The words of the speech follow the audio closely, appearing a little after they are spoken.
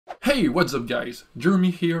Hey, what's up guys?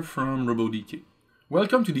 Jeremy here from RoboDK.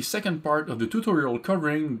 Welcome to the second part of the tutorial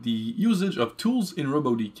covering the usage of tools in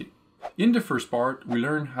RoboDK. In the first part, we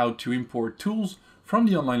learned how to import tools from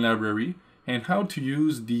the online library and how to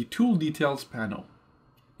use the tool details panel.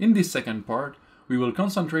 In this second part, we will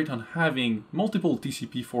concentrate on having multiple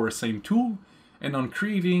TCP for a same tool and on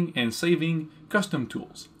creating and saving custom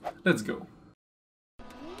tools. Let's go.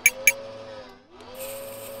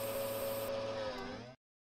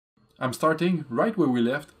 I'm starting right where we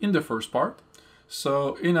left in the first part.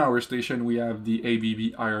 So in our station we have the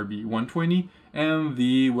ABB IRB 120 and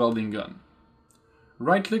the welding gun.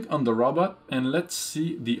 Right click on the robot and let's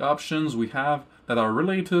see the options we have that are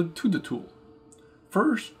related to the tool.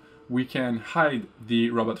 First, we can hide the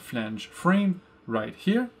robot flange frame right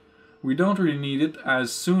here. We don't really need it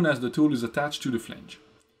as soon as the tool is attached to the flange.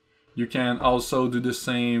 You can also do the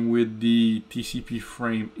same with the TCP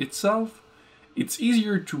frame itself. It's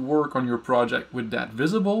easier to work on your project with that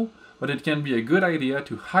visible, but it can be a good idea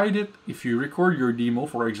to hide it if you record your demo,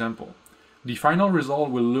 for example. The final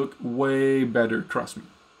result will look way better, trust me.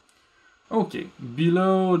 Okay,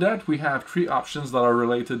 below that we have three options that are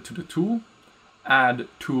related to the tool. Add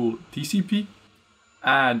tool TCP,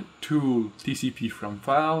 add tool TCP from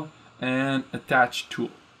file, and attach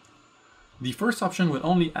tool. The first option will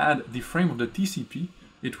only add the frame of the TCP.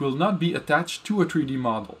 It will not be attached to a 3D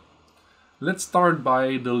model. Let's start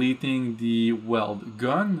by deleting the weld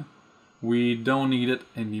gun. We don't need it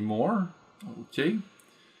anymore. Okay.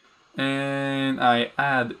 And I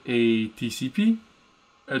add a TCP.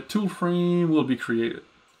 A tool frame will be created.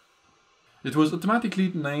 It was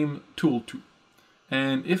automatically named Tool2.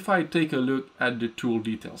 And if I take a look at the tool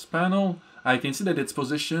details panel, I can see that it's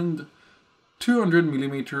positioned 200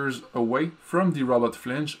 millimeters away from the robot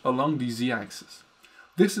flange along the Z-axis.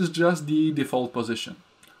 This is just the default position.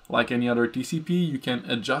 Like any other TCP, you can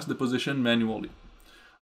adjust the position manually.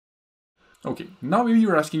 Okay, now maybe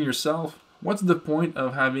you're asking yourself, what's the point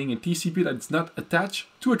of having a TCP that's not attached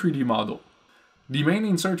to a 3D model? The main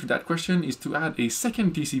answer to that question is to add a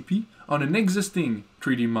second TCP on an existing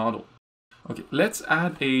 3D model. Okay, let's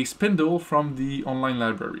add a spindle from the online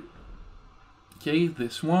library. Okay,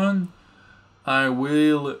 this one. I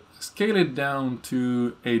will scale it down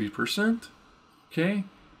to 80%. Okay.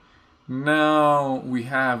 Now we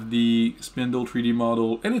have the spindle 3D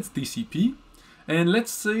model and its TCP, and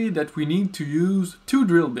let's say that we need to use two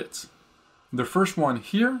drill bits. The first one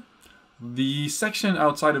here, the section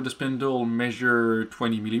outside of the spindle measure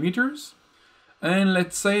 20 millimeters, and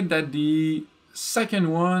let's say that the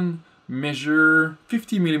second one measure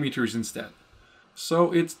 50 millimeters instead.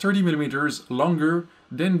 So it's 30 millimeters longer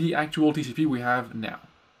than the actual TCP we have now.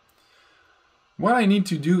 What I need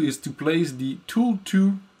to do is to place the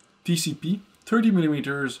Tool2 TCP 30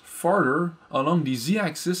 millimeters farther along the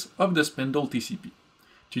Z-axis of the spindle TCP.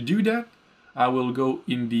 To do that, I will go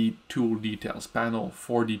in the tool details panel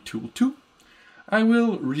for the Tool2. I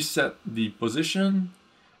will reset the position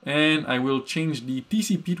and I will change the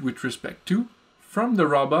TCP with respect to from the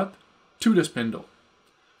robot to the spindle.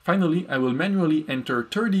 Finally, I will manually enter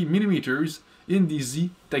 30 millimeters in the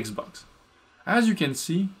Z text box. As you can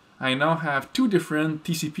see, I now have two different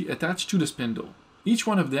TCP attached to the spindle, each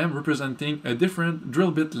one of them representing a different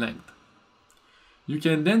drill bit length. You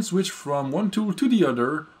can then switch from one tool to the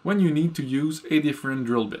other when you need to use a different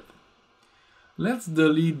drill bit. Let's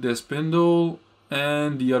delete the spindle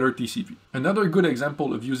and the other TCP. Another good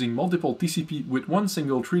example of using multiple TCP with one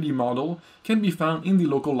single 3D model can be found in the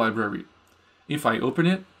local library. If I open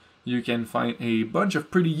it, you can find a bunch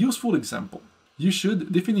of pretty useful examples. You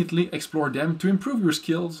should definitely explore them to improve your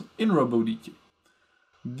skills in RoboDK.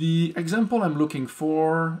 The example I'm looking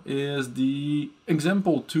for is the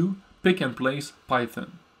example 2 pick and place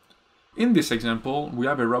Python. In this example, we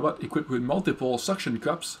have a robot equipped with multiple suction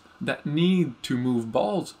cups that need to move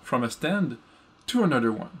balls from a stand to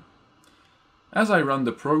another one. As I run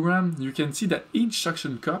the program, you can see that each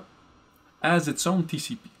suction cup has its own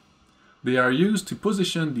TCP. They are used to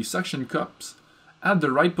position the suction cups at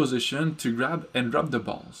the right position to grab and drop the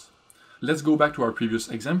balls. Let's go back to our previous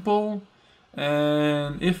example.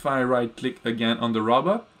 And if I right click again on the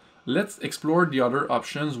robot, let's explore the other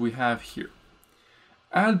options we have here.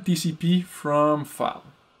 Add TCP from file.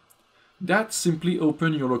 That's simply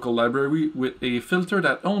open your local library with a filter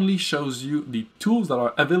that only shows you the tools that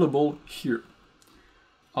are available here.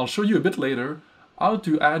 I'll show you a bit later how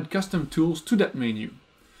to add custom tools to that menu.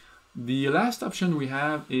 The last option we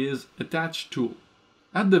have is attach tool.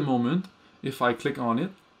 At the moment, if I click on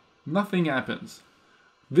it, nothing happens.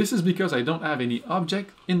 This is because I don't have any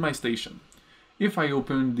object in my station. If I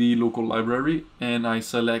open the local library and I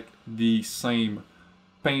select the same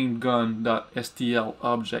paintgun.stl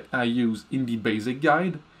object I use in the basic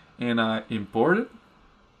guide and I import it.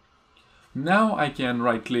 Now I can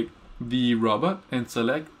right-click the robot and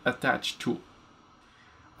select Attach Tool.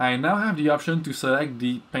 I now have the option to select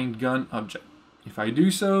the paint gun object. If I do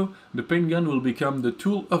so, the paint gun will become the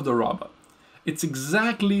tool of the robot. It's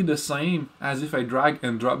exactly the same as if I drag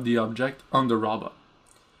and drop the object on the robot.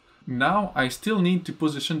 Now I still need to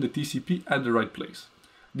position the TCP at the right place.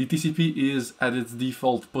 The TCP is at its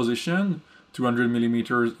default position, 200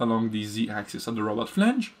 millimeters along the Z-axis of the robot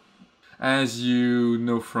flange. As you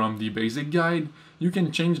know from the basic guide, you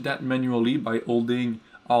can change that manually by holding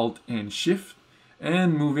Alt and Shift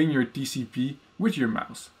and moving your TCP with your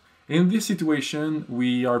mouse. In this situation,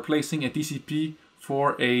 we are placing a TCP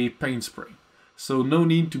for a paint spray, so no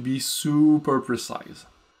need to be super precise.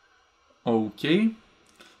 Okay,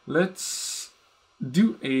 let's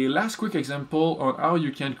do a last quick example on how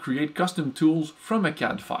you can create custom tools from a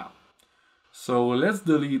CAD file. So let's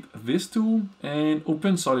delete this tool and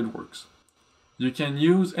open SolidWorks. You can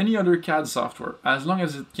use any other CAD software as long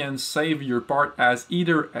as it can save your part as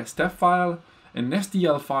either a step file, an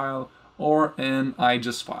STL file, or an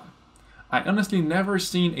IGES file. I honestly never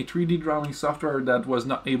seen a 3D drawing software that was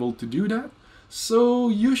not able to do that, so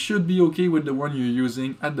you should be okay with the one you're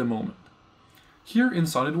using at the moment. Here in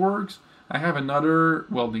SolidWorks, I have another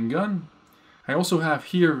welding gun. I also have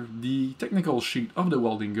here the technical sheet of the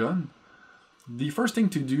welding gun. The first thing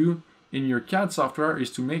to do in your CAD software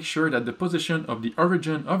is to make sure that the position of the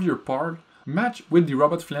origin of your part match with the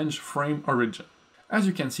robot flange frame origin. As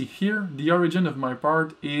you can see here, the origin of my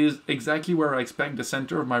part is exactly where I expect the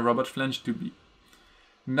center of my robot flange to be.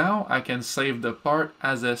 Now I can save the part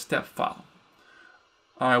as a step file.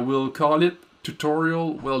 I will call it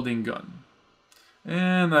tutorial welding gun.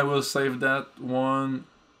 And I will save that one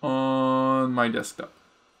on my desktop.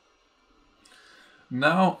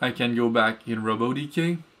 Now I can go back in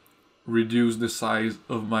RoboDK, reduce the size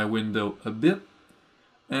of my window a bit,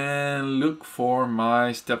 and look for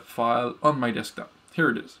my step file on my desktop. Here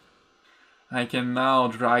it is. I can now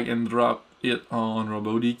drag and drop it on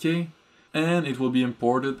RoboDK, and it will be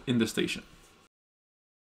imported in the station.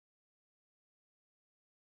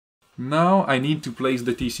 Now I need to place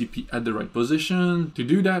the TCP at the right position. To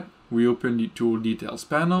do that, we open the Tool Details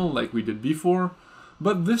panel like we did before,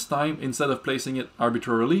 but this time, instead of placing it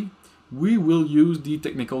arbitrarily, we will use the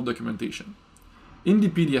technical documentation. In the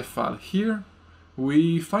PDF file here,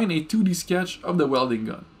 we find a 2D sketch of the welding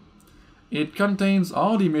gun. It contains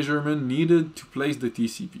all the measurement needed to place the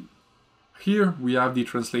TCP. Here we have the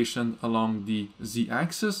translation along the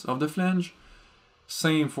Z-axis of the flange,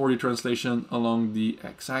 same for the translation along the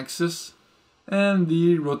X-axis, and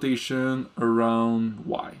the rotation around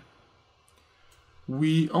Y.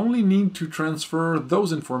 We only need to transfer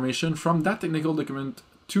those information from that technical document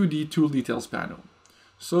to the Tool Details panel.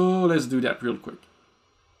 So let's do that real quick.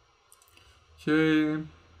 Okay.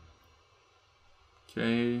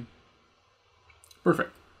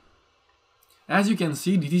 Perfect. As you can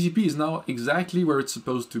see, the TCP is now exactly where it's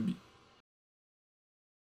supposed to be.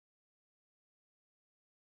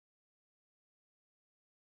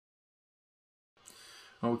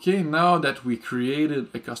 Okay, now that we created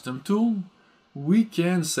a custom tool, we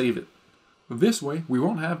can save it. This way, we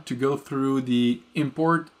won't have to go through the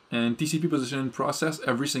import and TCP position process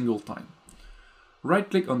every single time.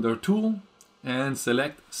 Right-click on the tool and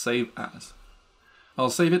select Save As. I'll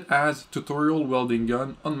save it as Tutorial Welding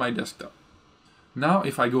Gun on my desktop. Now,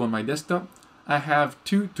 if I go on my desktop, I have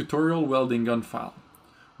two Tutorial Welding Gun files.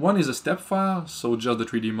 One is a step file, so just the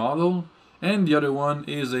 3D model, and the other one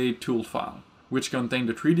is a tool file, which contains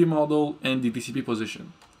the 3D model and the TCP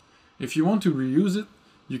position. If you want to reuse it,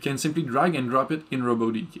 you can simply drag and drop it in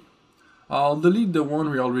RoboDK. I'll delete the one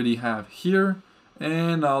we already have here,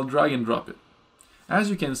 and I'll drag and drop it. As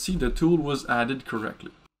you can see, the tool was added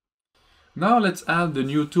correctly. Now let's add the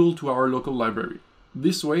new tool to our local library.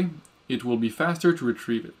 This way, it will be faster to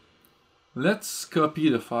retrieve it. Let's copy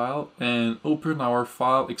the file and open our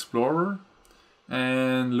File Explorer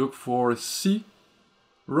and look for C,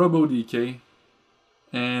 RoboDK,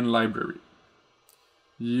 and Library.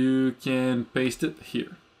 You can paste it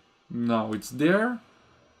here. Now it's there.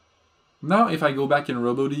 Now if I go back in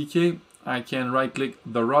RoboDK, I can right-click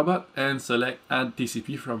the robot and select Add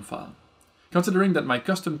TCP from File. Considering that my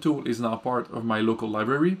custom tool is now part of my local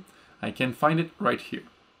library, I can find it right here.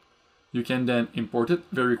 You can then import it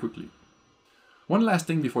very quickly. One last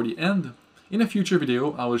thing before the end. In a future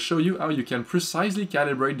video, I will show you how you can precisely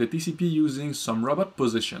calibrate the TCP using some robot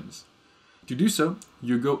positions. To do so,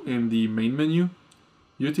 you go in the main menu,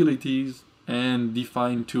 Utilities, and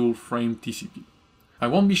Define Tool Frame TCP. I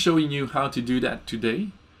won't be showing you how to do that today,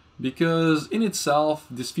 because in itself,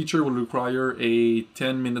 this feature will require a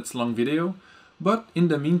 10 minutes long video, but in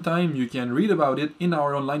the meantime, you can read about it in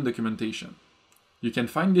our online documentation. You can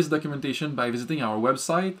find this documentation by visiting our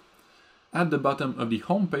website. At the bottom of the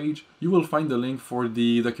homepage, you will find the link for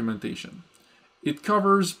the documentation. It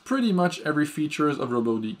covers pretty much every feature of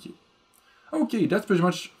RoboDK. Okay, that's pretty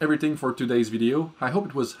much everything for today's video. I hope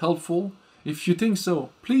it was helpful. If you think so,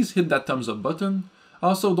 please hit that thumbs up button.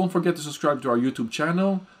 Also, don't forget to subscribe to our YouTube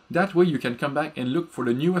channel. That way you can come back and look for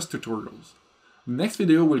the newest tutorials. The next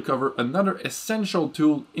video will cover another essential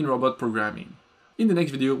tool in robot programming. In the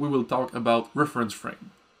next video, we will talk about reference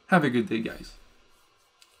frame. Have a good day, guys.